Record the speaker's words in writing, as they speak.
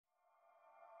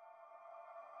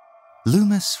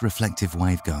Lumus reflective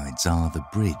waveguides are the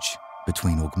bridge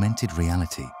between augmented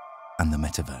reality and the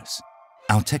metaverse.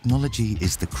 Our technology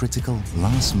is the critical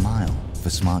last mile for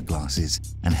smart glasses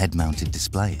and head-mounted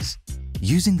displays.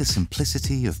 Using the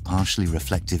simplicity of partially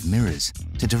reflective mirrors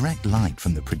to direct light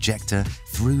from the projector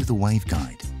through the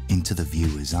waveguide into the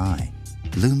viewer's eye,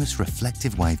 Lumus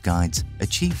reflective waveguides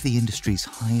achieve the industry's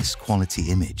highest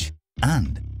quality image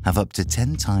and have up to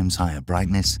 10 times higher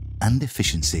brightness and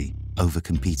efficiency over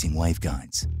competing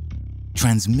waveguides,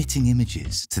 transmitting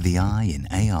images to the eye in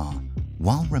AR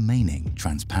while remaining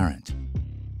transparent.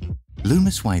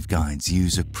 Lumus waveguides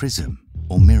use a prism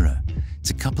or mirror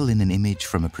to couple in an image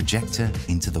from a projector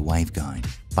into the waveguide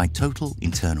by total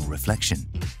internal reflection.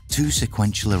 Two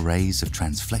sequential arrays of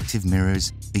transflective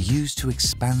mirrors are used to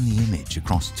expand the image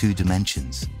across 2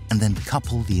 dimensions and then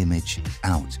couple the image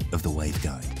out of the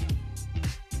waveguide.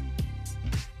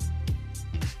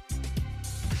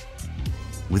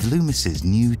 With Lumus's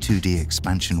new 2D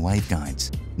expansion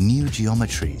waveguides, new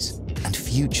geometries and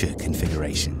future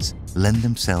configurations lend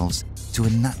themselves to a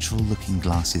natural-looking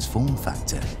glasses form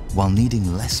factor while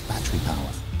needing less battery power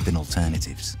than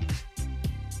alternatives.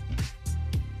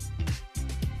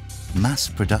 Mass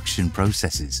production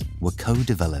processes were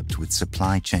co-developed with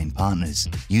supply chain partners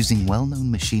using well-known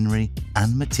machinery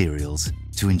and materials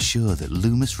to ensure that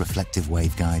Lumus reflective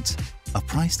waveguides are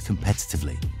priced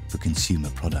competitively for consumer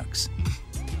products.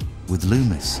 With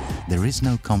Lumus, there is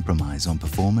no compromise on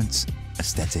performance,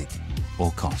 aesthetic,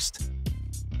 or cost.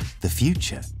 The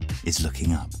future is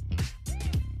looking up.